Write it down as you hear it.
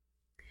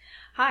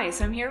Hi,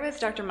 so I'm here with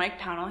Dr. Mike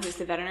Pownall, who's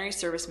the Veterinary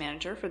Service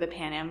Manager for the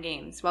Pan Am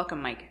Games.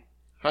 Welcome, Mike.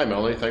 Hi,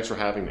 Melanie. Thanks for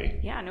having me.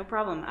 Yeah, no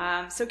problem.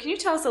 So can you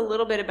tell us a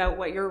little bit about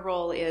what your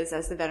role is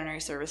as the Veterinary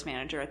Service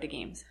Manager at the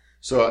Games?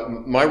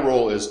 So my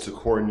role is to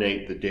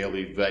coordinate the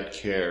daily vet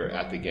care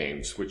at the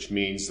Games, which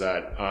means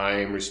that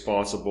I'm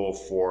responsible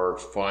for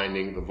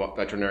finding the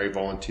veterinary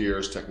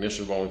volunteers,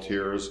 technician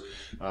volunteers.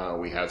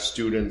 We have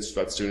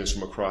vet students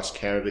from across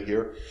Canada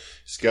here.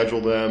 Schedule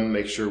them,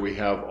 make sure we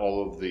have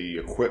all of the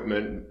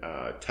equipment,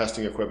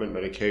 testing equipment,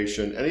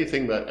 medication,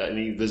 anything that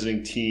any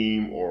visiting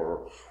team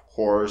or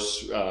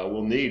horse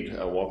will need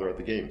while they're at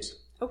the Games.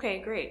 Okay,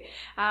 great.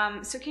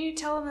 So can you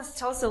tell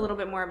us a little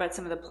bit more about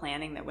some of the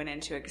planning that went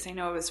into it? Because I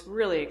know it was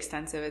really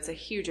extensive. It's a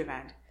huge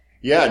event.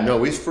 Yeah, no,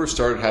 we first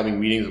started having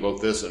meetings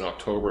about this in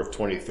October of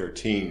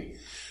 2013.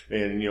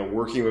 And,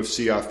 working with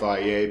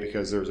CFIA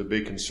because there's a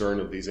big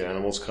concern of these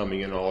animals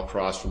coming in all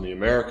across from the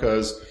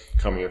Americas,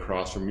 coming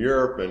across from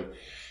Europe. And,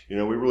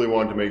 we really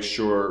wanted to make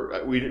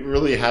sure we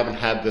really haven't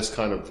had this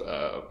kind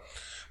of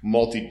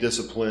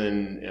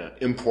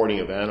multidiscipline importing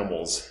of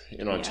animals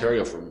in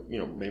Ontario from,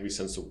 maybe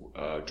since the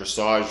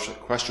dressage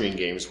equestrian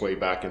games way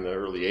back in the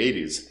early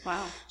 80s.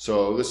 Wow.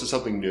 So this is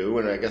something new,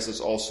 and I guess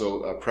it's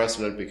also a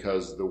precedent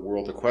because the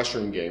World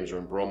Equestrian Games are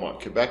in Bromont,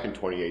 Quebec in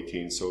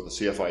 2018. So the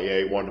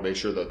CFIA wanted to make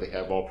sure that they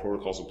have all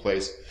protocols in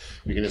place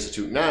we can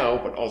institute now,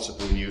 but also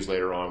can use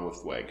later on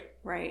with WEG.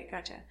 Right,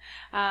 gotcha.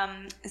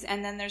 And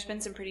then there's been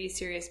some pretty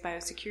serious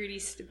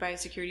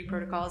biosecurity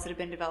protocols that have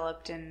been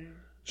developed and...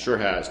 Sure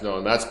has. No,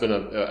 and that's been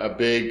a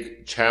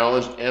big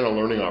challenge and a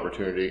learning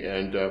opportunity.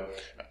 And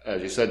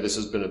as you said, this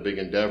has been a big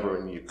endeavor,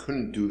 and you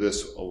couldn't do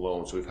this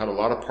alone. So we've had a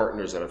lot of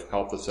partners that have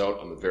helped us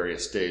out on the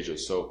various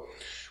stages. So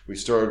we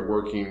started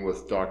working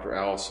with Dr.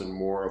 Alison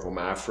Moore of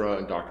OMAFRA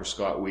and Dr.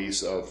 Scott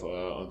Weiss of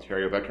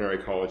Ontario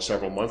Veterinary College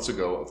several months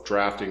ago of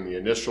drafting the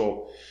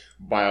initial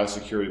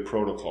biosecurity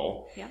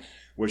protocol. Yeah.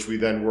 Which we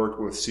then worked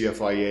with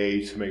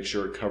CFIA to make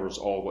sure it covers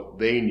all what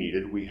they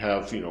needed. We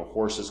have,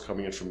 horses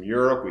coming in from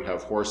Europe. We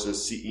have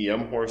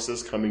CEM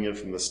horses coming in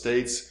from the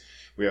States.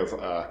 We have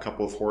a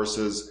couple of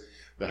horses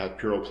that have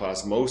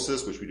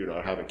piroplasmosis, which we do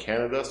not have in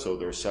Canada. So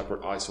there are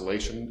separate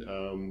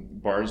isolation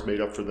barns made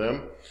up for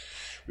them.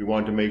 We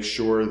wanted to make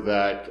sure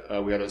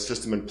that we had a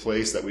system in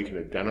place that we can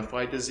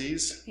identify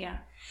disease. Yeah.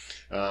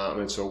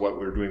 And so what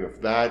we're doing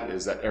with that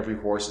is that every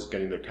horse is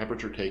getting their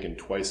temperature taken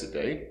twice a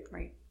day.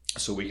 Right.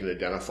 So we can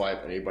identify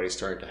if anybody's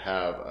starting to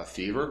have a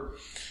fever.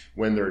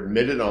 When they're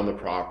admitted on the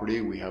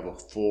property, we have a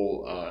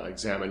full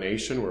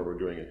examination where we're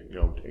doing,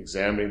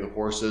 examining the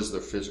horses,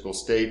 their physical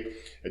state,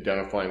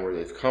 identifying where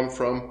they've come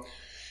from.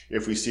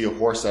 If we see a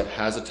horse that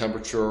has a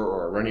temperature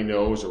or a runny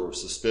nose, or we're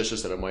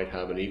suspicious that it might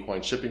have an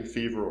equine shipping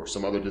fever or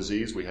some other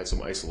disease, we had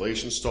some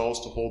isolation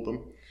stalls to hold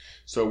them.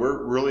 So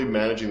we're really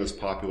managing this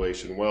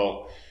population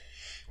well.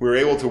 We were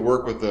able to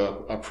work with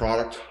a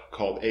product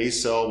called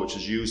ACell, which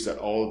is used at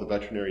all of the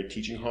veterinary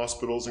teaching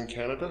hospitals in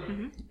Canada.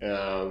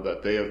 Mm-hmm.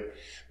 That they have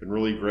been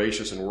really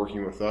gracious in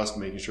working with us,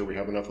 making sure we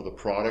have enough of the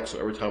product. So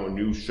every time a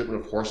new shipment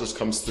of horses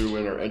comes through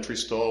in our entry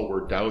stall,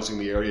 we're dousing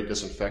the area,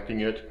 disinfecting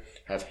it,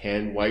 have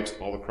hand wipes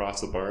all across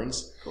the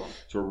barns. Cool.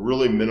 So we're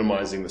really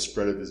minimizing the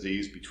spread of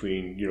disease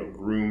between,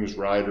 grooms,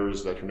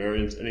 riders,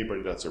 veterinarians,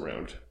 anybody that's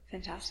around.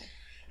 Fantastic.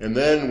 And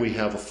then we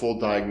have a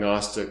full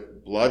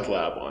diagnostic blood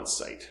lab on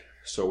site.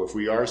 So if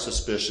we are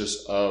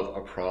suspicious of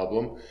a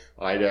problem,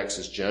 IDEXX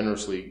has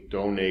generously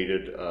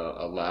donated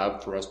a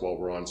lab for us while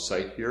we're on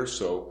site here.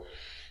 So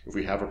if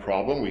we have a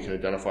problem, we can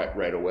identify it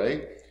right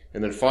away.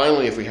 And then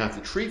finally, if we have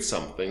to treat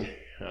something,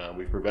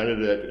 we've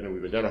prevented it and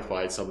we've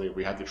identified something. If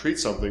we have to treat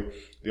something,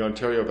 the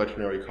Ontario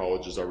Veterinary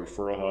College is our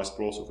referral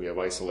hospital. So if we have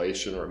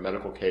isolation or a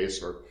medical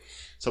case or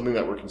something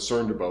that we're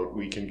concerned about,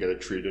 we can get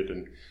it treated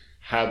and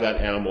have that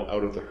animal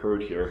out of the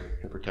herd here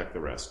and protect the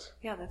rest.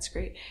 Yeah, that's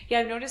great. Yeah,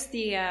 I've noticed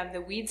the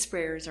weed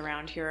sprayers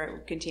around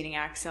here containing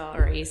Accel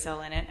or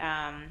Acell in it,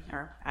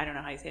 or I don't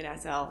know how you say it,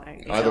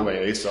 Accel. Either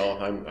way,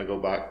 Acell. I go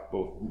back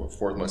both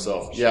forth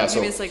myself. Yeah,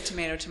 maybe it's like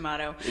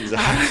tomato.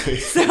 Exactly.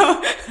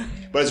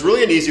 But it's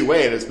really an easy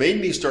way, and it's made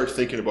me start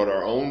thinking about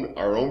our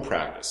own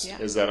practice. Yeah.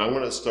 Is that I'm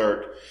going to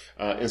start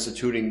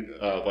instituting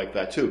like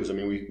that too, because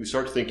we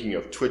start thinking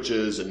of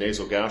twitches and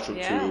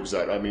nasogastral tubes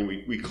that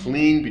we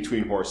clean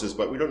between horses,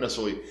 but we don't necessarily.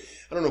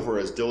 I don't know if we're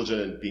as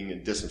diligent in being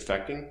in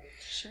disinfecting.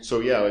 Sure. So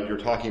you're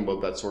talking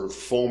about that sort of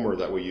foamer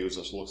that we use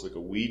that looks like a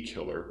weed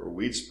killer or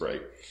weed spray,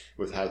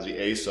 has the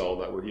Acell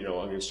that we're, I'm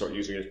going to start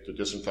using it to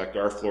disinfect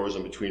our floors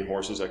in between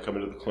horses that come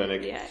into the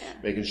clinic,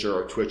 making sure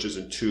our twitches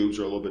and tubes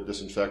are a little bit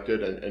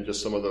disinfected and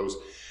just some of those.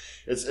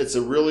 It's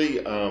a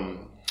really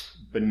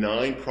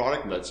benign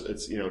product and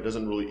it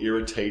doesn't really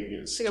irritate skin.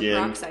 It's like a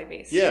peroxide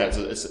base. Yeah,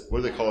 it's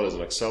what do they call it? As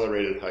an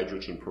accelerated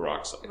hydrogen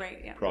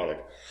peroxide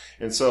product.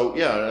 And so,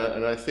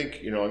 and I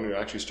think, I'm going to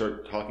actually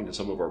start talking to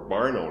some of our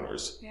barn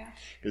owners. Yeah.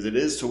 Because it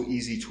is so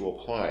easy to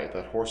apply.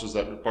 Barns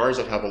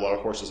that have a lot of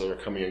horses that are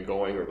coming and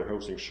going or they're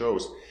hosting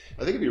shows,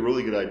 I think it'd be a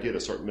really good idea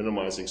to start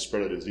minimizing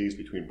spread of disease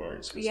between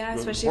barns. Yeah,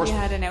 especially if you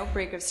had an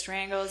outbreak of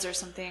strangles or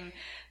something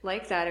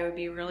like that, it would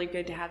be really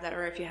good to have that.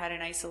 Or if you had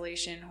an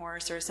isolation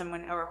horse or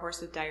a horse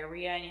with diarrhea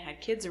area and you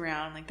had kids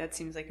around, like that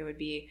seems like it would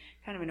be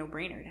kind of a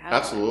no-brainer to have.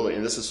 Absolutely.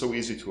 And this is so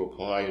easy to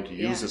apply and to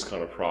use this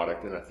kind of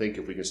product. And I think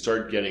if we can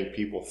start getting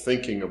people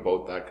thinking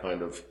about that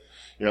kind of,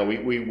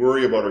 we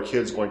worry about our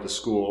kids going to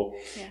school.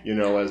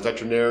 As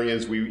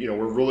veterinarians,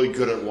 we're really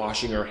good at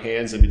washing our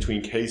hands in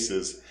between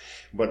cases,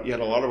 but yet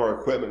a lot of our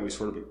equipment we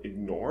sort of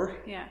ignore.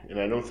 Yeah. And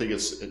I don't think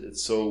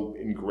it's so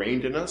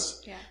ingrained in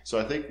us. Yeah. So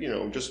I think,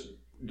 just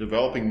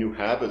developing new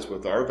habits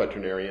with our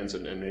veterinarians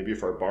and maybe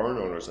if our barn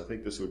owners, I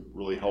think this would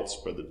really help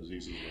spread the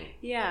diseases.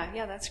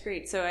 Yeah, that's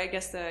great. So I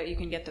guess you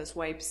can get those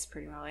wipes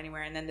pretty well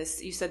anywhere. And then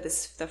you said the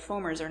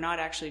foamers are not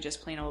actually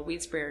just plain old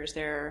weed sprayers.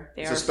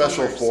 It's a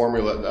special foamers.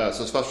 formula. It's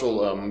a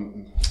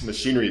special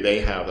machinery they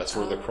have. That's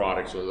sort of the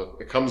product. So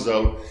it comes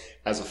out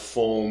as a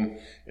foam,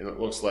 and it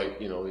looks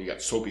like, you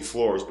got soapy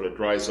floors, but it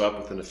dries up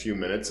within a few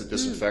minutes. It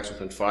disinfects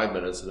within 5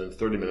 minutes, and then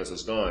 30 minutes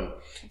is gone.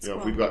 That's cool.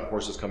 If we've got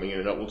horses coming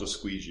in and out, we'll just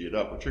squeegee it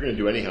up, which you're going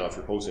to do anyhow if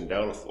you're hosing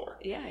down a floor.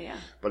 Yeah.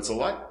 But it's a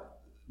lot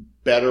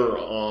better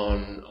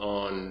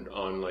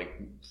on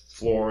like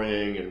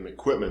flooring and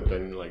equipment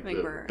than like the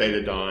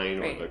betadine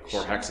or the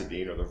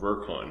chlorhexidine or the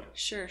Virkon.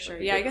 Sure.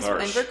 Yeah, I guess, and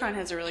Virkon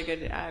has a really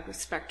good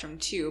spectrum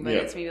too, but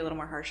it's maybe a little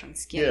more harsh on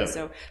skin. Yeah.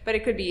 So, but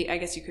it could be, I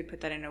guess you could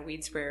put that in a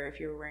weed sprayer if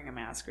you were wearing a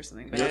mask or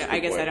something. But That's I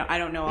guess point. I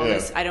don't know all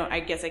this. I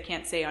guess I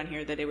can't say on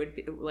here that it would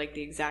be like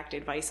the exact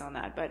advice on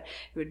that, but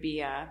it would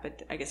be,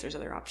 but I guess there's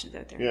other options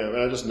out there. Yeah, and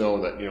I just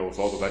know that, with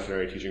all the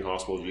veterinary teaching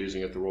hospitals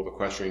using it, the World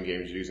Equestrian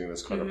Games using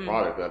this kind of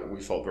product, that we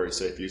felt very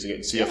safe using it.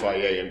 And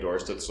CFIA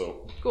endorsed it,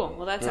 so. Cool.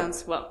 Well, that sounds,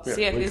 it's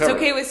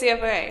okay with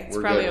CFIA. It's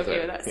probably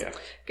okay with us. Yeah.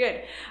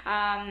 Good.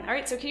 All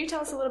right. So can you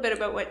tell us a little bit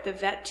about what the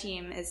vet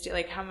team is doing?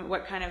 Like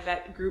what kind of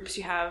vet groups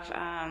you have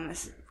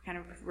kind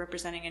of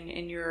representing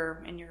in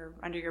your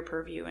under your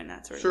purview and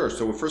that sort of thing? Sure.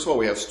 So first of all,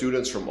 we have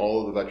students from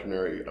all of the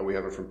veterinary. We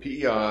have it from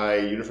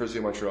PEI, University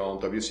of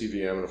Montreal,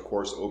 WCVM, and of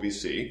course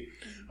OVC.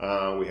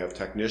 We have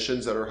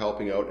technicians that are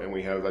helping out, and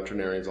we have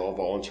veterinarians all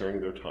volunteering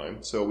their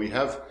time. So we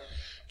have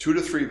 2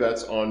 to 3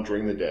 vets on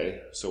during the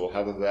day. So we'll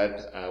have a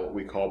vet, what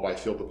we call by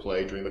field of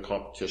play during the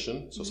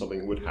competition. So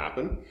something would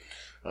happen.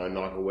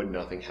 Knock on wood,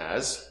 nothing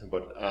has.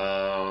 But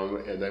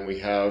and then we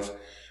have,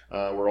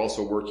 we're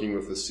also working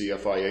with the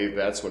CFIA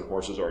vets when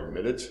horses are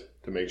admitted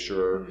to make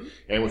sure,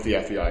 and with the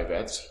FEI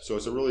vets. So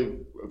it's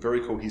a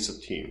very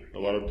cohesive team. A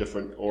lot of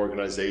different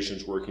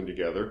organizations working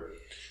together.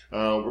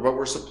 But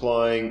we're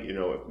supplying,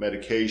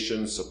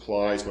 medications,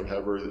 supplies,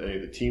 whatever any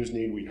of the teams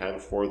need, we have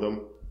it for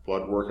them.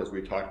 Blood work, as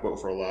we talked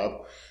about, for a lab.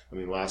 I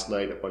mean, last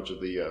night, a bunch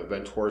of the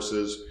event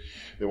horses,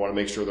 they want to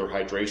make sure their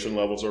hydration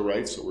levels are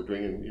right. So we're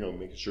doing,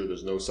 making sure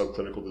there's no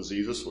subclinical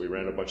diseases. So we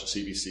ran a bunch of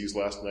CBCs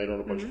last night on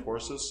a bunch of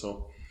horses.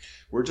 So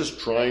we're just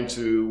trying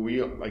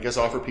to,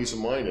 offer peace of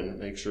mind and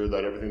make sure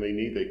that everything they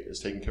need is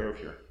taken care of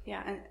here.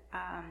 Yeah,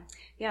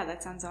 and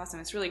that sounds awesome.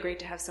 It's really great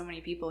to have so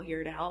many people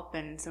here to help,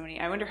 and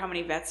I wonder how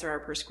many vets there are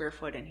per square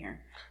foot in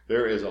here.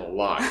 There is a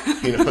lot.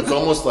 It's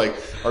almost like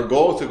our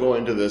goal to go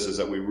into this is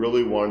that we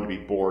really wanted to be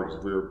bored.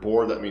 If we were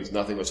bored, that means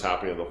nothing was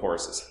happening to the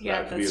horses.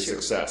 Yeah, that could be a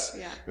success.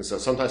 Yeah. And so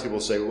sometimes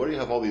people say, well, what do you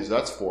have all these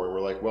vets for? And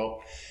we're like,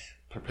 well,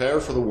 prepare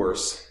for the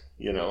worst.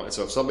 And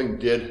so if something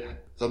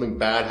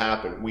bad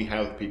happened, we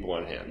have people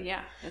on hand.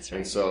 Yeah, that's right.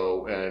 And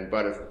so,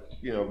 but if,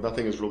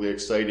 nothing is really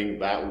exciting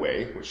that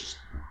way, which is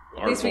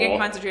at least we can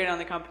concentrate on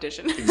the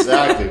competition.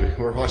 Exactly.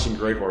 We're watching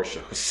great horse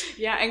shows.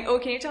 Yeah. And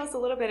can you tell us a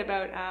little bit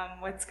about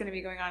what's going to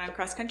be going on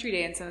Cross Country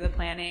Day and some of the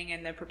planning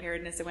and the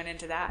preparedness that went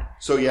into that?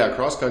 So yeah,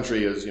 cross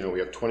country is, we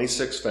have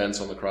 26 fence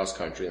on the cross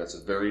country. And that's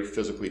a very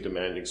physically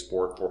demanding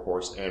sport for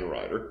horse and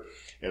rider.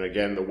 And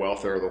again, the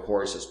welfare of the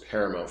horse is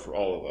paramount for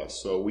all of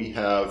us. So we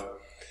have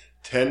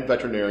 10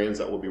 veterinarians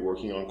that will be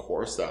working on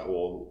course that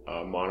will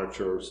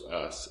monitor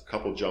a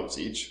couple jumps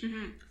each,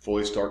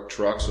 fully stocked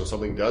trucks. So if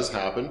something does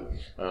happen,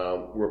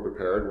 we're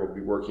prepared. We'll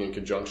be working in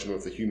conjunction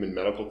with the human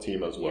medical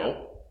team as well.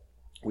 Yeah.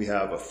 We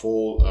have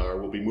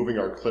we'll be moving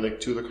our clinic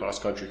to the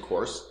cross-country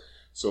course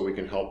so we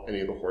can help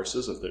any of the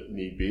horses if it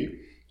need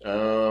be.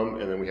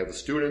 And then we have the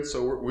students,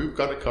 so we've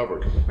got it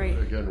covered. Right.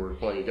 Again, we're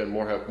planning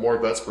have more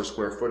vets per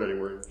square foot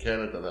anywhere in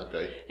Canada that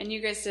day. And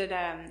you guys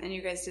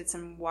did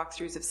some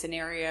walkthroughs of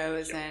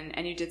scenarios,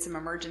 and you did some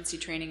emergency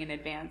training in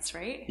advance,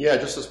 right? Yeah,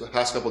 just this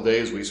past couple of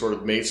days, we sort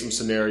of made some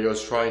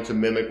scenarios trying to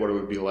mimic what it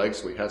would be like.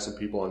 So we had some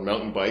people on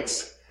mountain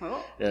bikes.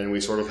 Oh. And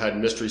we sort of had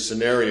mystery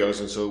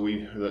scenarios, and so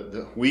we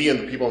and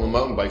the people on the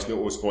mountain bikes knew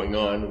what was going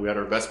on. We had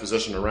our vets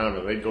positioned around,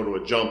 and they'd go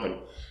to a jump, and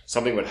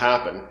something would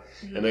happen,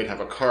 and they'd have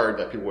a card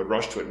that people would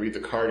rush to it, read the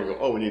card, and go,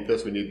 "Oh, we need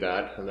this, we need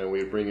that," and then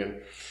we'd bring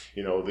in,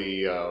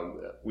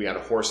 we had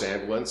a horse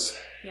ambulance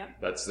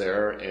that's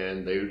there,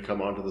 and they would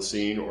come onto the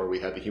scene, or we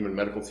had the human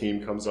medical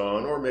team comes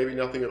on, or maybe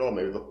nothing at all,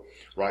 maybe the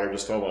rider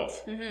just fell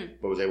off,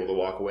 but was able to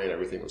walk away, and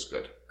everything was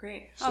good.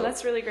 Great. Oh,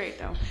 that's really great,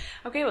 though.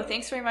 Okay, well,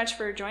 thanks very much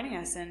for joining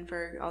us and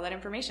for all that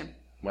information.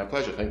 My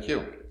pleasure. Thank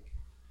you.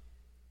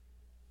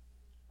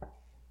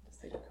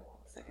 Just like a couple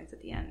seconds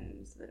at the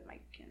end so that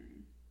Mike can...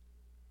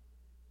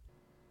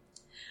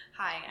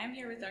 Hi, I'm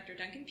here with Dr.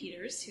 Duncan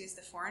Peters, who's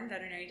the foreign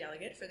veterinary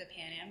delegate for the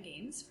Pan Am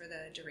Games for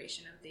the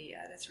duration of the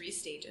 3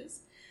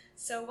 stages.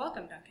 So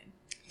welcome, Duncan.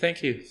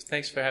 Thank you.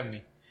 Thanks for having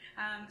me.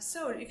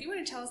 So if you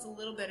want to tell us a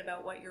little bit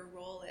about what your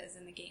role is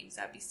in the games,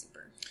 that'd be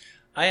super.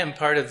 I am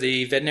part of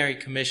the veterinary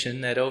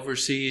commission that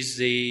oversees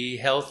the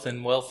health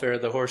and welfare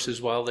of the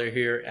horses while they're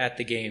here at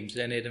the games,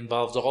 and it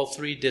involves all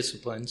three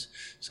disciplines.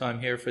 So I'm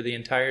here for the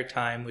entire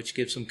time, which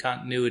gives some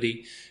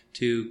continuity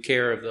to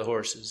care of the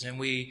horses. And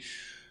we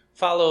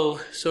follow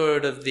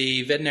sort of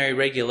the veterinary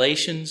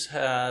regulations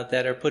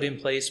that are put in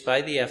place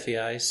by the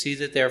FEI, see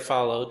that they're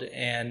followed,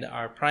 and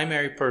our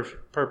primary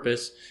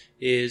purpose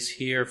is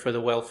here for the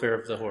welfare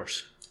of the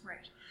horse.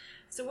 Right.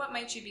 So what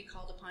might you be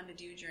called upon to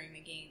do during the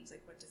games?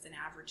 Like, what does an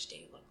average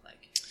day look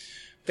like?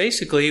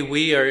 Basically,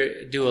 we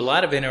do a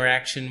lot of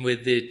interaction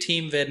with the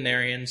team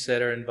veterinarians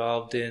that are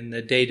involved in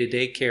the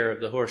day-to-day care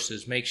of the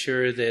horses. Make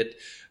sure that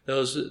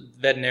those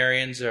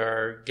veterinarians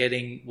are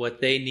getting what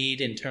they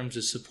need in terms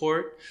of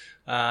support,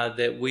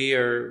 that we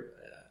are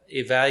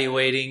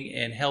evaluating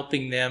and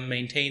helping them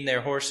maintain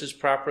their horses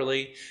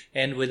properly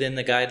and within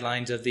the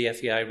guidelines of the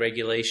FEI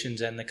regulations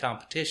and the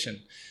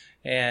competition.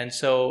 And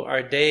so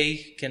our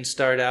day can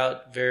start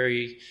out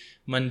very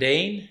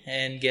mundane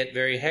and get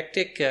very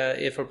hectic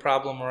if a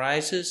problem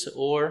arises,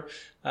 or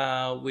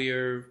we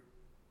are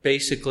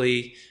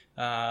basically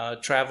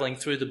traveling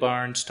through the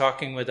barns,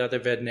 talking with other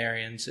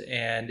veterinarians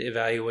and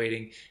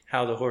evaluating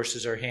how the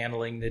horses are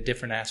handling the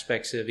different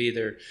aspects of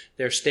either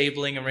their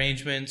stabling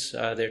arrangements,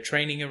 their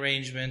training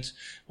arrangements,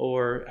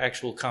 or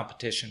actual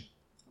competition.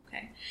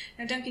 Okay.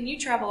 Now, Duncan, you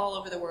travel all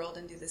over the world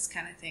and do this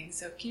kind of thing.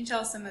 So can you tell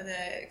us some of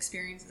the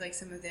experiences, like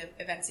some of the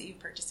events that you've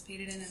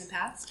participated in the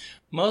past?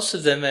 Most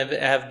of them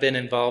have been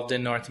involved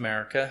in North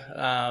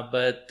America,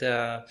 but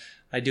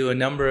I do a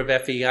number of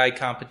FEI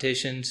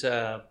competitions,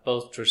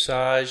 both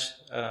dressage,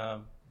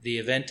 the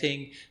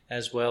eventing,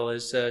 as well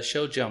as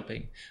show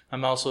jumping.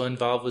 I'm also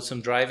involved with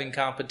some driving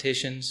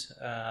competitions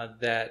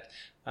that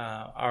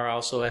are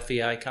also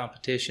FEI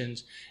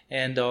competitions,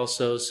 and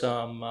also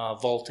some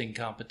vaulting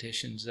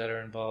competitions that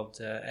are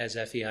involved as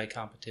FEI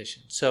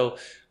competitions. So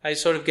I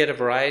sort of get a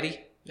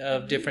variety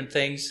of different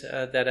things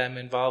that I'm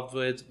involved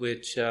with,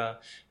 which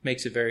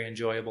makes it very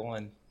enjoyable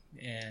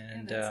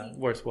and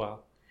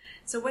worthwhile.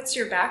 So what's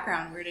your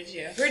background? Where did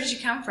you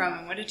come from,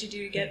 and what did you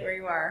do to get where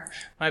you are?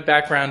 My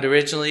background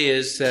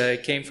originally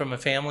came from a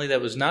family that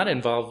was not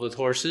involved with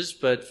horses,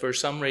 but for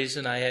some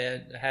reason I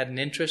had an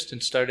interest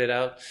and started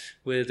out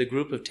with a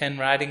group of 10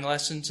 riding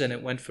lessons, and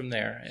it went from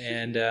there.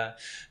 And there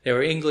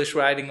were English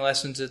riding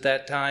lessons at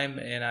that time,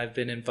 and I've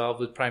been involved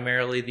with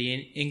primarily the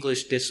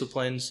English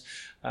disciplines.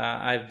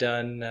 I've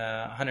done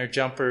hunter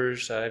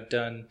jumpers, I've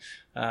done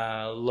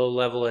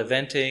low-level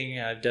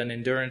eventing, I've done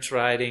endurance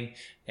riding,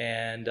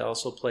 and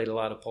also played a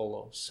lot of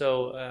polo.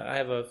 So I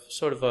have a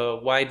sort of a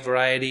wide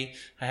variety.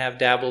 I have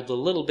dabbled a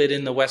little bit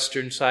in the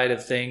Western side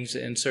of things,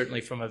 and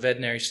certainly from a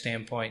veterinary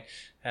standpoint,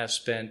 have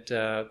spent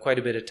quite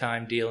a bit of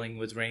time dealing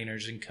with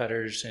reiners and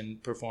cutters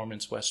and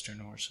performance Western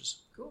horses.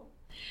 Cool.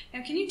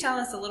 Now, can you tell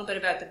us a little bit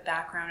about the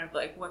background of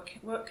like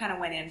what kind of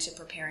went into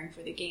preparing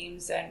for the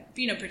games, and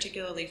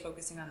particularly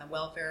focusing on the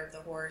welfare of the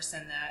horse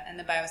and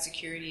the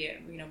biosecurity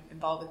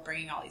involved with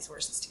bringing all these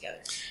horses together?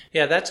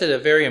 Yeah, that's a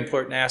very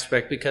important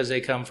aspect because they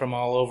come from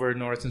all over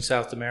North and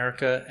South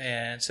America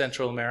and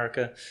Central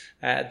America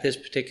at this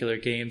particular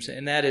games,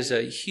 and that is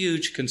a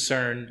huge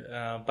concern,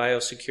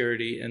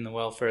 biosecurity and the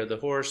welfare of the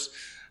horse,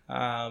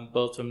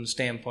 both from the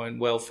standpoint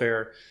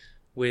welfare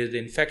with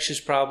infectious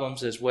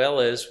problems as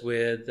well as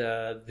with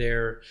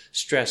their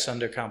stress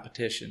under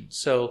competition.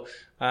 So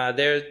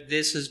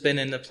this has been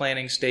in the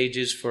planning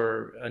stages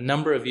for a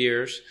number of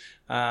years.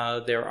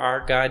 There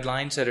are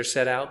guidelines that are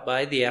set out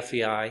by the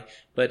FEI,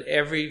 but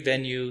every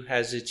venue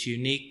has its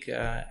unique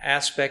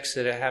aspects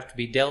that have to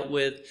be dealt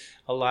with.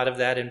 A lot of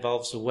that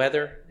involves the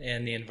weather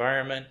and the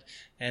environment,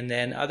 and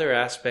then other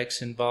aspects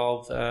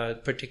involve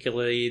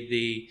particularly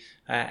the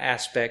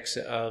aspects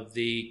of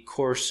the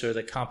course or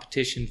the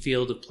competition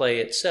field of play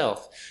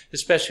itself,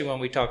 especially when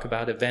we talk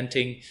about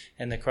eventing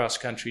and the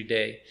cross-country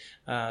day.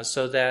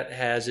 So that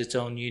has its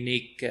own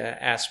unique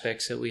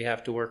aspects that we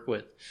have to work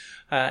with.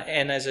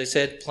 And as I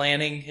said,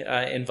 planning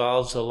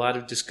involves a lot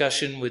of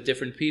discussion with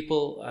different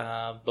people,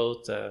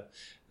 both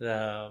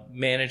the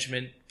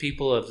management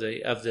people of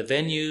the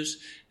venues,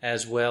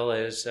 as well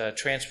as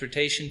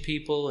transportation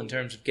people in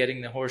terms of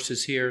getting the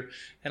horses here.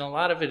 And a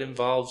lot of it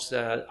involves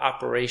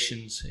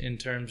operations in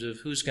terms of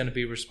who's going to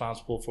be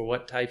responsible for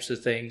what types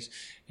of things.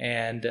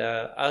 And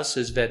us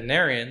as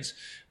veterinarians,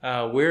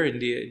 we're in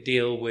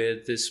deal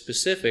with the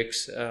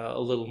specifics a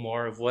little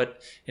more of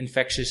what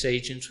infectious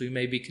agents we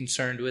may be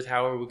concerned with,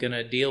 how are we going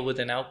to deal with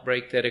an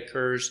outbreak that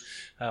occurs,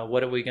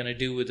 what are we going to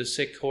do with a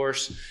sick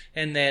horse,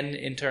 and then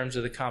in terms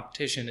of the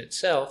competition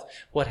itself,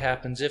 what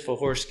happens if a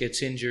horse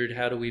gets injured,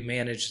 how do we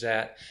manage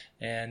that,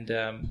 and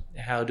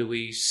how do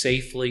we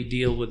safely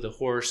deal with the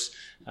horse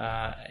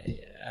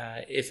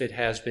if it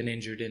has been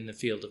injured in the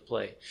field of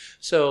play.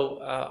 So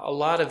a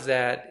lot of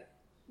that,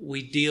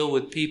 we deal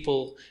with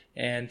people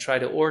and try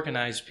to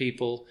organize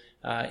people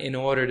in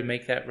order to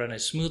make that run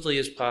as smoothly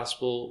as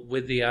possible,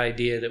 with the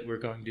idea that we're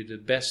going to do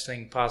the best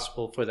thing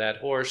possible for that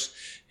horse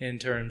in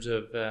terms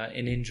of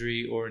an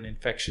injury or an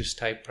infectious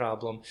type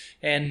problem,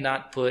 and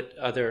not put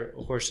other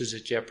horses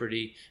at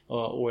jeopardy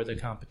or the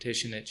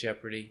competition at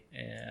jeopardy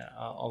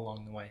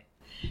along the way.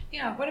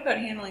 Yeah, what about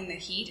handling the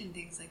heat and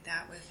things like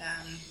that, with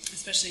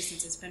especially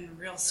since it's been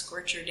real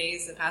scorcher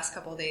days the past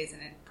couple of days,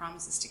 and it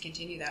promises to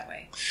continue that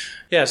way?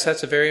 Yes,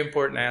 that's a very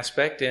important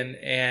aspect,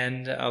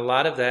 and a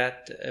lot of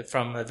that,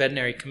 from a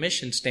veterinary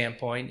commission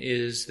standpoint,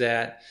 is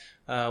that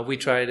we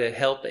try to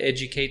help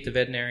educate the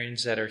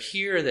veterinarians that are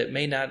here that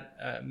may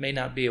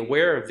not be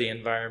aware of the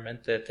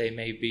environment that they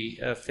may be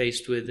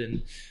faced with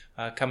in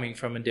coming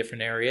from a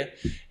different area.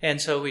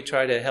 And so we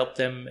try to help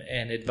them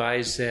and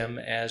advise them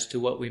as to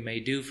what we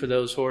may do for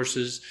those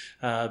horses,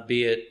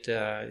 be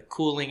it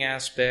cooling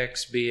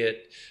aspects, be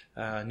it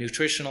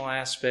nutritional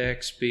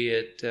aspects, be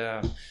it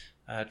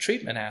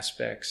treatment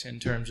aspects in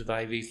terms of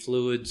IV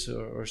fluids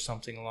or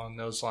something along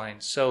those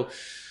lines. So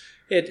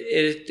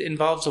it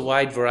involves a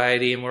wide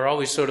variety, and we're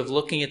always sort of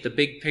looking at the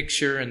big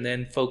picture and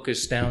then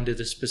focus down to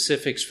the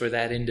specifics for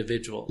that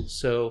individual.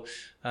 So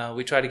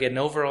we try to get an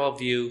overall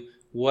view.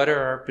 What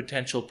are our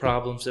potential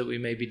problems that we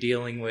may be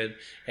dealing with?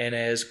 And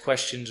as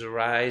questions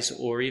arise,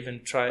 or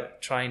even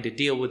trying to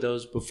deal with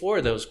those before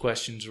those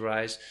questions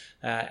arise,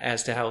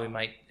 as to how we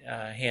might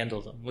handle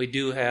them. We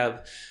do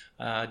have,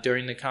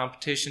 during the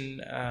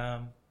competition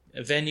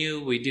venue,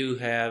 we do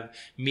have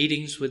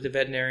meetings with the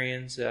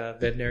veterinarians,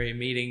 veterinary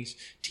meetings,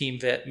 team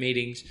vet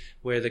meetings,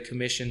 where the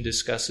commission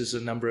discusses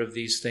a number of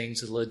these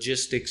things, the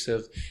logistics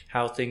of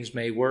how things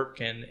may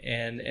work, and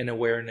an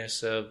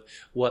awareness of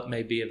what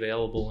may be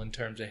available in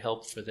terms of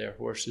help for their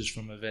horses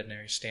from a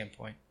veterinary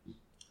standpoint.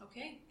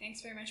 Okay,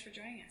 thanks very much for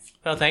joining us.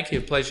 Well, thank you.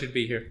 Pleasure to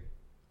be here.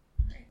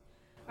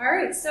 All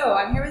right, so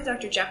I'm here with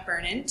Dr. Jeff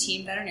Vernon,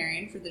 team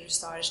veterinarian for the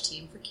dressage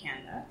team for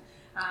Canada.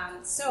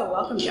 So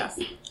welcome, Jeff.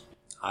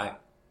 Hi.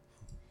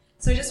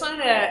 So I just wanted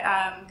to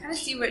kind of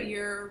see what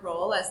your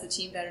role as the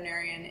team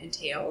veterinarian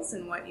entails,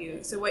 and what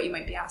you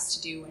might be asked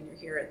to do when you're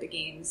here at the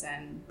games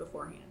and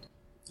beforehand.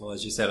 Well,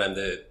 as you said, I'm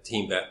the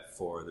team vet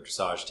for the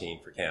dressage team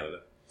for Canada,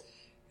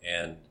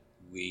 and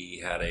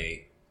we had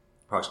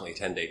approximately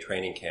 10-day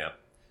training camp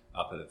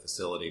up at a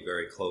facility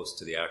very close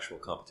to the actual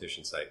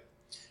competition site,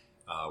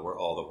 where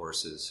all the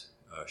horses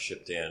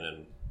shipped in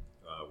and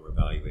were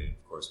evaluated,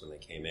 of course, when they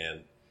came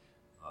in.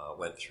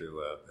 Went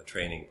through a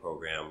training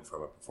program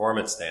from a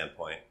performance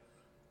standpoint.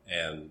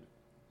 And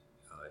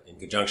in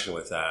conjunction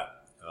with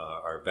that,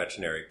 our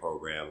veterinary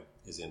program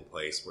is in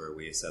place, where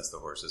we assess the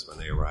horses when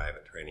they arrive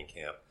at training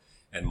camp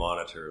and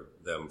monitor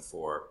them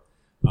for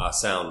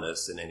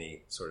soundness and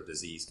any sort of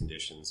disease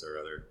conditions or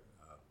other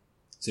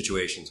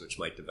situations which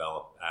might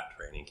develop at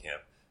training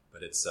camp.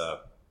 But it's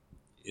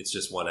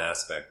just one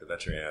aspect. The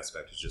veterinary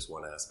aspect is just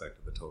one aspect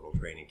of the total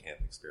training camp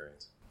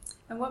experience.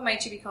 And what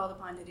might you be called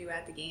upon to do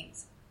at the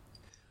games?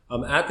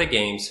 At the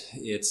games,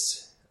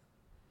 it's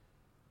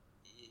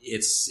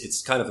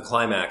kind of the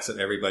climax of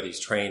everybody's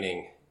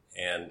training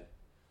and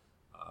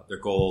their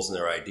goals and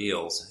their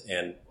ideals.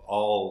 And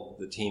all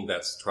the team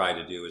vets try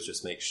to do is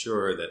just make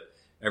sure that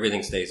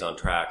everything stays on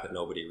track, that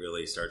nobody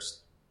really starts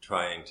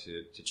trying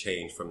to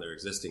change from their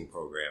existing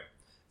program.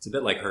 It's a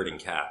bit like herding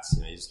cats.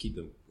 You just keep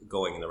them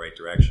going in the right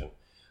direction.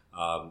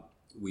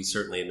 We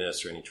certainly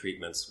administer any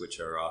treatments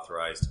which are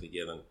authorized to be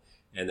given.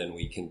 And then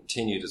we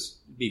continue to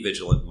be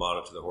vigilant and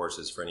monitor the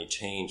horses for any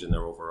change in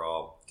their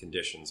overall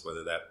conditions,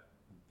 whether that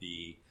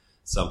be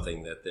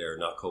something that they're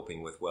not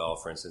coping with well,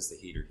 for instance, the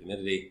heat or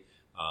humidity,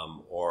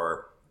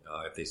 or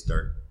if they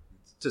start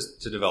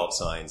just to develop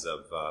signs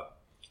of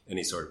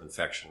any sort of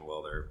infection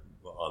while they're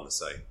on the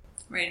site.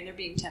 Right, and they're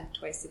being temped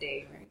twice a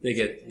day, right? They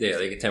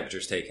get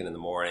temperatures taken in the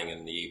morning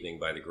and in the evening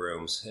by the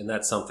grooms, and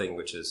that's something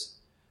which is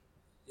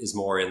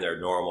more in their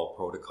normal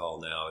protocol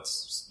now.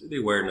 It's the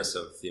awareness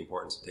of the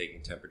importance of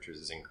taking temperatures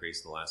has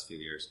increased in the last few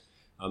years.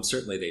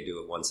 Certainly they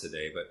do it once a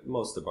day, but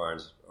most of the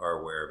barns are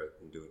aware of it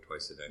and do it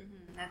twice a day.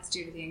 Mm-hmm. That's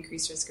due to the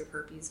increased risk of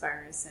herpes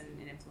virus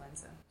and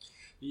influenza.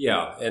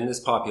 Yeah, and this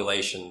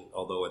population,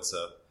 although it's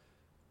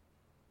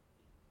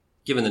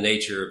given the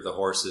nature of the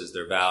horses,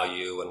 their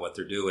value and what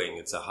they're doing,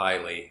 it's a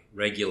highly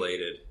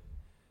regulated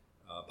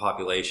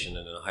population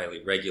in a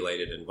highly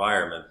regulated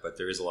environment, but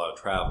there is a lot of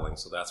traveling,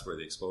 so that's where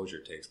the exposure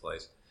takes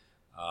place.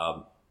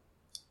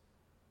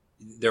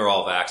 They're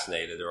all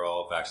vaccinated. They're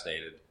all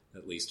vaccinated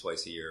at least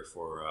twice a year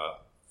for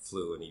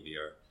flu and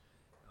EBR.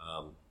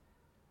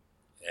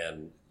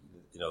 And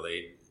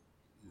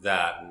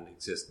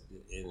exist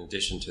in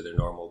addition to their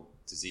normal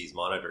disease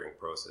monitoring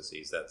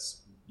processes.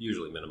 That's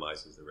usually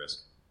minimizes the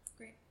risk.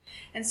 Great.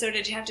 And so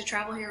did you have to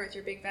travel here with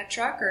your big vet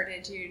truck, or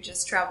did you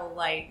just travel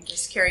light and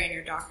just carry in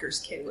your doctor's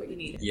kit what you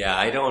needed? Yeah,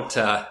 I don't.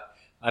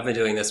 I've been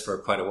doing this for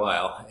quite a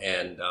while,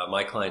 and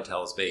my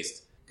clientele is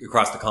based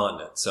across the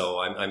continent. So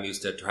I'm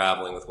used to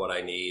traveling with what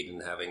I need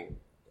and having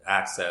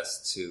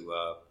access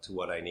to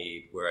what I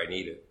need where I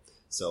need it.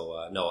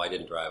 So no, I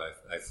didn't drive.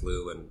 I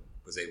flew and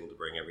was able to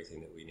bring everything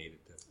that we needed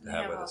to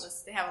have with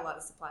us. They have a lot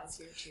of supplies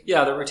here too.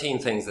 Yeah, the routine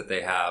things that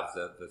they have,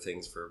 the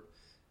things for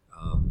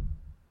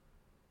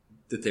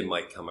that they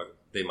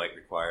might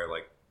require,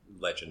 like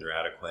Legend or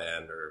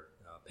Adequan or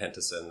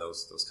Pentacin,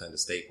 those kind of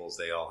staples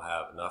they all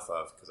have enough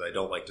of, because I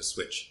don't like to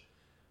switch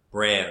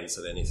brands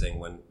of anything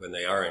when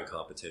they are in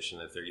competition.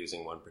 If they're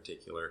using one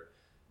particular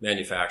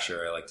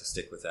manufacturer, I like to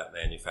stick with that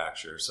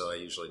manufacturer. So I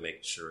usually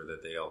make sure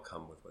that they all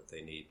come with what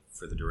they need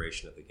for the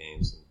duration of the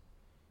games.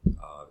 And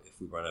if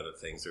we run out of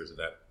things, there's a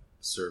vet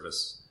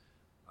service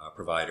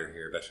provider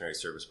here, veterinary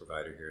service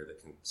provider here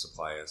that can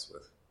supply us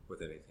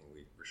with anything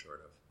we're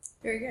short of.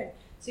 Very good.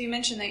 So you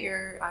mentioned that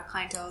your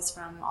clientele is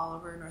from all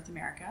over North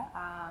America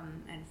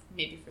and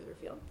maybe further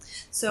afield.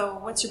 So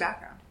what's your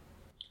background?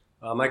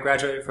 I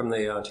graduated from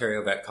the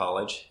Ontario Vet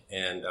College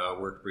and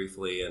worked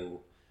briefly in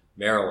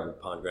Maryland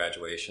upon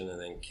graduation,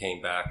 and then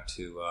came back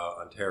to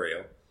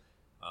Ontario,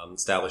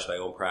 established my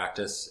own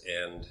practice,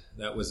 and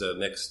that was a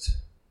mixed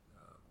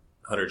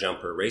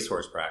hunter-jumper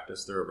racehorse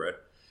practice, thoroughbred,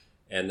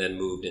 and then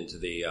moved into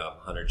the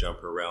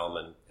hunter-jumper realm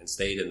and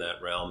stayed in that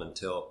realm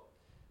until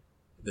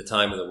the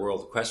time of the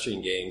World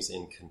Equestrian Games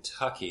in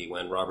Kentucky,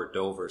 when Robert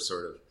Dover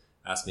sort of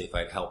asked me if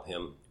I'd help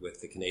him with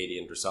the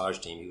Canadian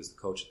dressage team. He was the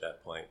coach at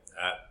that point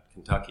at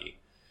Kentucky,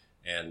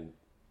 and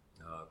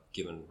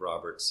given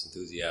Robert's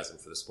enthusiasm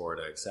for the sport,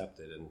 I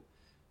accepted and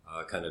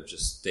kind of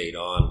just stayed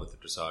on with the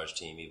dressage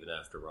team even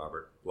after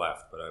Robert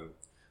left. But I'm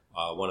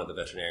one of the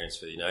veterinarians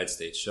for the United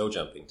States show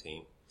jumping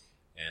team,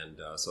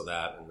 and so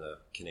that and the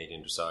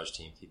Canadian dressage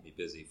team keep me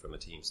busy from a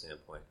team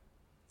standpoint.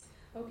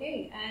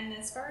 Okay, and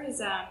as far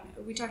as,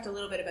 we talked a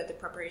little bit about the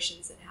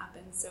preparations that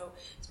happen, so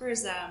as far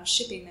as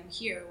shipping them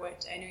here,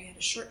 I know you had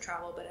a short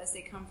travel, but as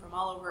they come from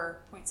all over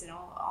points and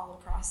all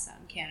across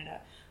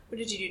Canada, what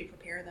did you do to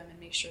prepare them and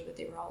make sure that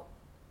they were all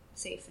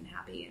safe and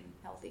happy and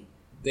healthy?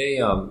 They,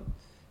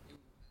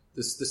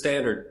 the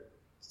standard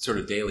sort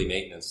of daily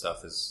maintenance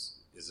stuff is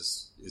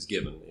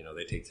given. You know,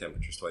 they take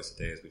temperatures twice a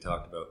day, as we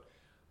talked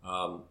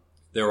about.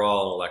 They're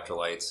all on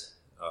electrolytes.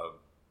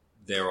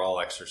 They're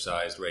all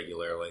exercised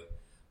regularly.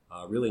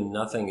 Really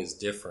nothing is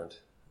different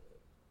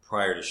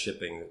prior to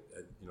shipping.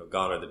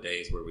 Gone are the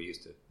days where we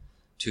used to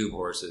tube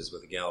horses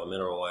with a gallon of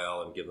mineral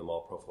oil and give them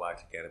all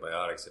prophylactic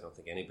antibiotics. I don't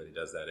think anybody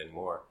does that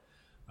anymore.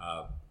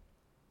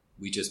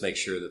 We just make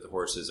sure that the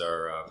horses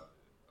are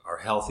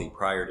healthy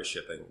prior to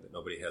shipping, that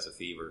nobody has a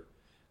fever.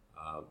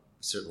 We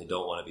certainly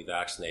don't want to be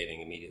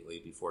vaccinating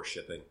immediately before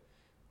shipping.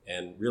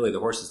 And really the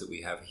horses that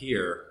we have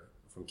here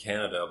from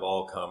Canada have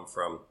all come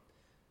from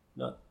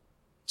not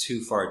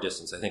too far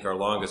distance. I think our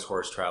longest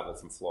horse traveled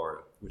from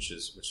Florida, which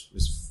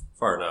was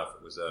far enough.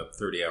 It was a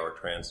 30-hour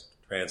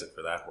transit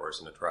for that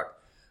horse in a truck.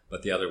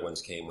 But the other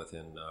ones came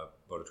within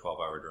about a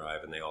 12-hour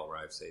drive, and they all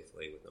arrived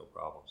safely with no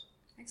problems.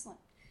 Excellent.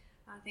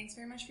 Thanks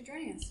very much for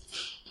joining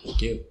us.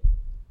 Thank you.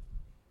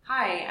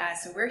 Hi,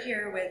 so we're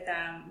here with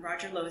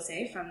Roger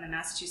Losey from the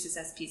Massachusetts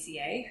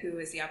SPCA, who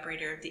is the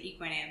operator of the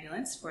equine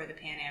ambulance for the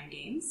Pan Am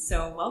Games.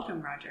 So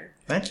welcome, Roger.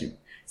 Thank you.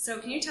 So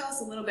can you tell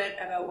us a little bit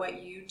about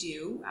what you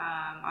do?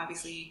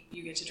 Obviously,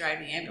 you get to drive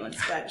the ambulance,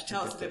 but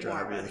tell us a bit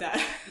more about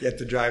that. You have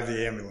to drive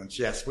the ambulance,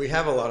 yes. We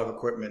have a lot of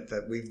equipment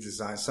that we've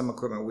designed, some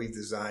equipment we've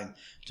designed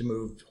to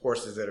move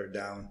horses that are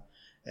down.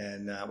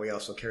 And we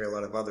also carry a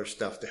lot of other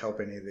stuff to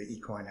help any of the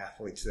equine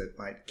athletes that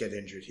might get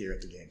injured here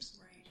at the games.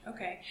 Right,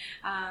 okay.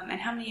 And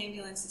how many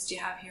ambulances do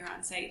you have here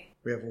on site?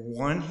 We have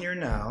one here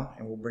now,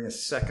 and we'll bring a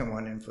second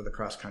one in for the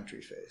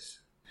cross-country phase.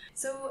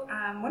 So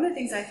one of the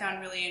things I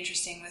found really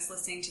interesting was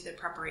listening to the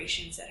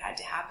preparations that had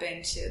to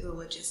happen, to the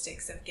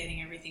logistics of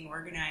getting everything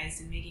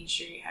organized and making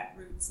sure you had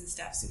routes and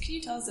stuff. So can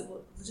you tell us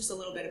just a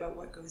little bit about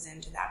what goes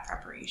into that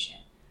preparation?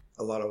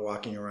 A lot of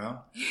walking around.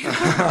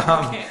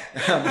 Okay.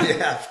 We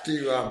have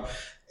to.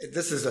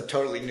 This is a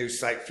totally new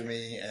site for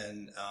me,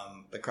 and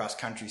the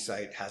cross-country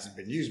site hasn't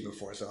been used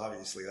before, so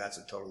obviously that's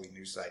a totally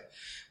new site.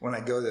 When I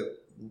go to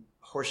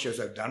horse shows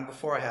I've done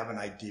before, I have an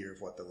idea of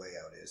what the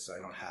layout is, so I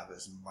don't have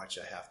as much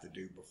I have to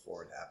do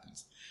before it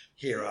happens.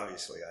 Here,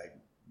 obviously, I've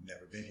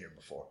never been here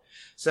before.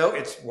 So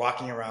it's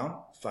walking around,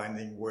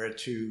 finding where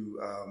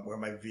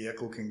my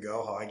vehicle can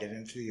go, how I get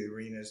into the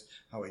arenas,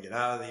 how I get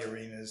out of the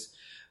arenas,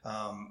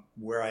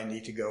 where I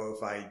need to go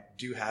if I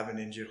do have an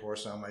injured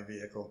horse on my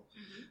vehicle.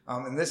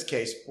 Mm-hmm. In this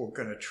case, we're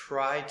going to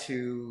try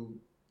to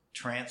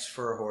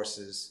transfer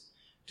horses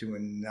to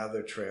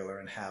another trailer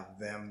and have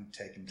them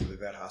taken to the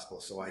vet hospital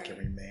so I can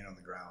remain on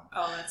the ground.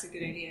 Oh, that's a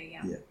good idea,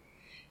 yeah.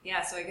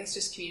 Yeah, so I guess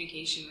just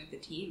communication with the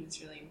team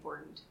is really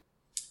important.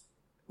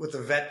 With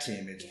the vet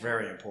team, it's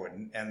very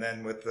important. And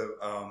then with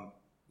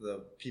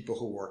the people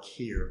who work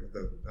here,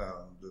 the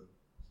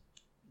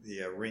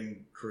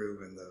ring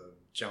crew and the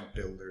jump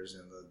builders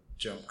and the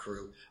jump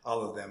crew,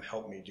 all of them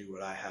help me do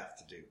what I have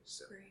to do.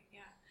 So. Great, yeah.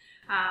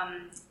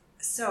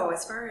 So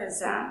as far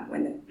as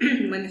when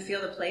the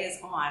field of play is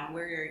on,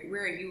 where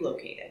are you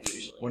located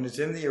usually? When it's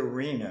in the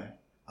arena,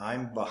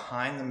 I'm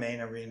behind the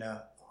main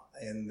arena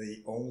in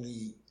the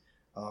only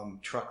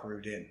truck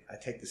route in. I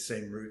take the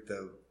same route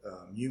the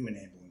human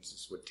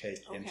ambulances would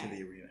take into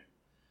the arena.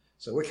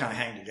 So we kind of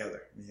hang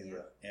together, me and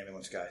the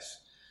ambulance guys.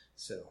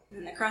 So,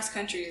 And the cross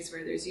country is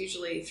where there's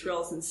usually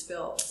thrills and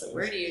spills. So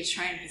where do you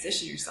try and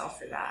position yourself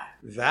for that?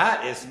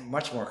 that is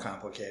much more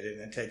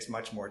complicated and it takes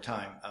much more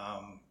time.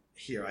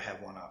 Here I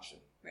have one option.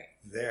 Right.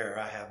 There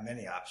I have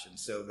many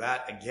options. So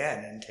that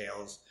again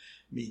entails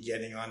me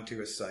getting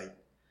onto a site,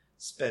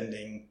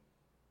 spending,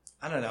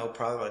 I don't know,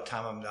 probably by the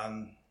time I'm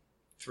done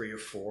 3 or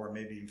 4,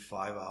 maybe even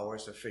 5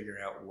 hours of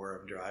figuring out where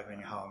I'm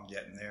driving, how I'm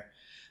getting there.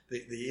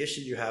 The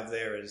issue you have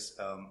there is,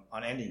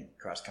 on any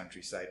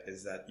cross-country site,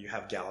 is that you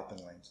have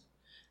galloping lanes.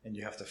 And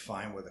you have to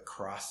find where the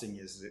crossing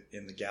is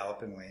in the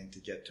galloping lane to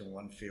get to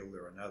one field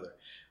or another.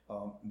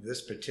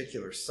 This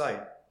particular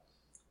site,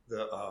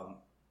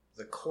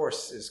 the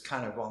course is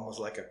kind of almost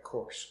like a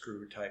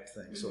corkscrew type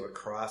thing. Mm-hmm. So it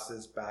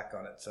crosses back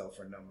on itself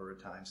a number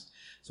of times.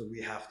 So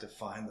we have to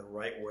find the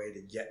right way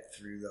to get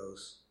through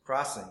those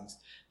crossings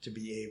to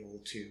be able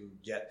to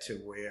get to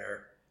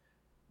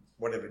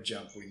whatever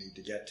jump we need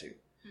to get to.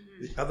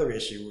 Mm-hmm. The other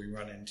issue we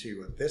run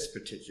into at this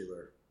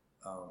particular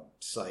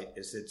site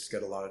is it's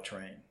got a lot of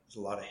terrain. There's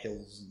a lot of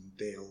hills and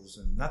dales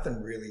and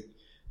nothing really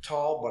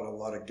tall, but a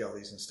lot of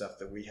gullies and stuff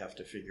that we have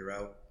to figure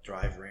out,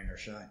 drive, rain or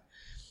shine.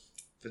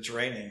 If it's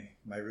raining,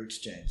 my routes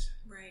change.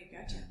 Right,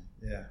 gotcha.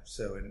 Yeah.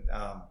 So,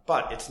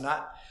 but it's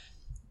not.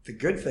 The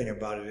good thing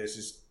about it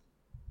is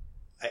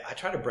I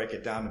try to break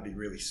it down to be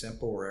really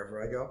simple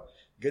wherever I go.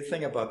 The good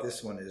thing about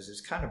this one is it's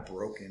kind of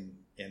broken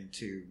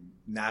into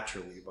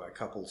naturally by a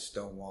couple of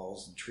stone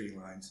walls and tree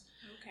lines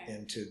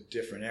into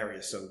different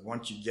areas. So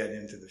once you get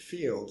into the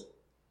field,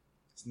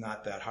 it's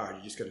not that hard.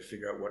 You just got to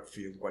figure out what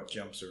field, what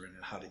jumps are in,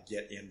 and how to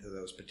get into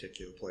those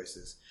particular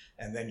places,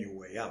 and then your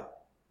way out.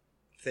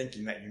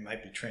 Thinking that you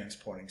might be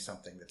transporting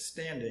something that's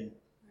standing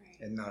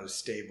and not as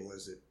stable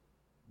as it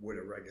would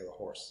a regular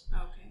horse.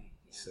 Okay.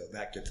 Yeah. So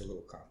that gets a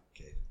little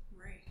complicated.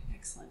 Right.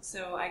 Excellent.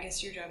 So I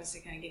guess your job is to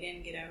kind of get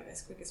in, get out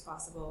as quick as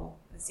possible,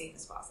 as safe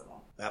as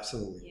possible.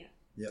 Absolutely. Yeah.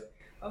 Yep.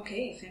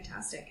 Okay.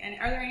 Fantastic. And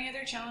are there any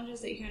other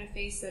challenges that you kind of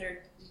face that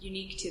are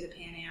unique to the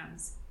Pan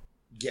Ams?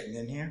 Getting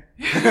in here.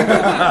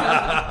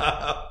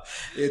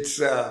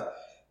 It's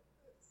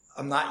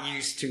I'm not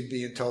used to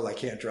being told I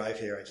can't drive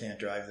here, I can't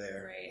drive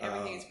there. Right,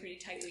 everything is pretty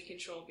tightly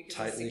controlled because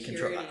tightly of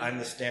security. controlled. I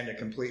understand it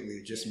completely.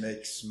 It just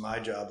makes my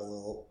job a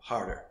little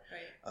harder.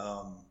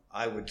 Right.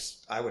 I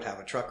would have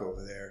a truck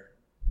over there,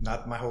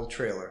 not my whole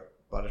trailer,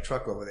 but a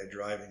truck over there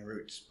driving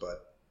routes.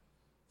 But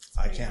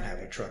I can't have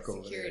a truck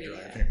over there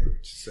driving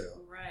routes.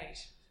 So right.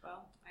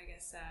 Well, I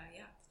guess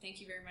yeah. Thank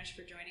you very much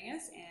for joining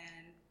us,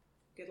 and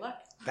good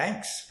luck.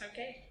 Thanks.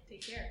 Okay.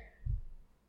 Take care.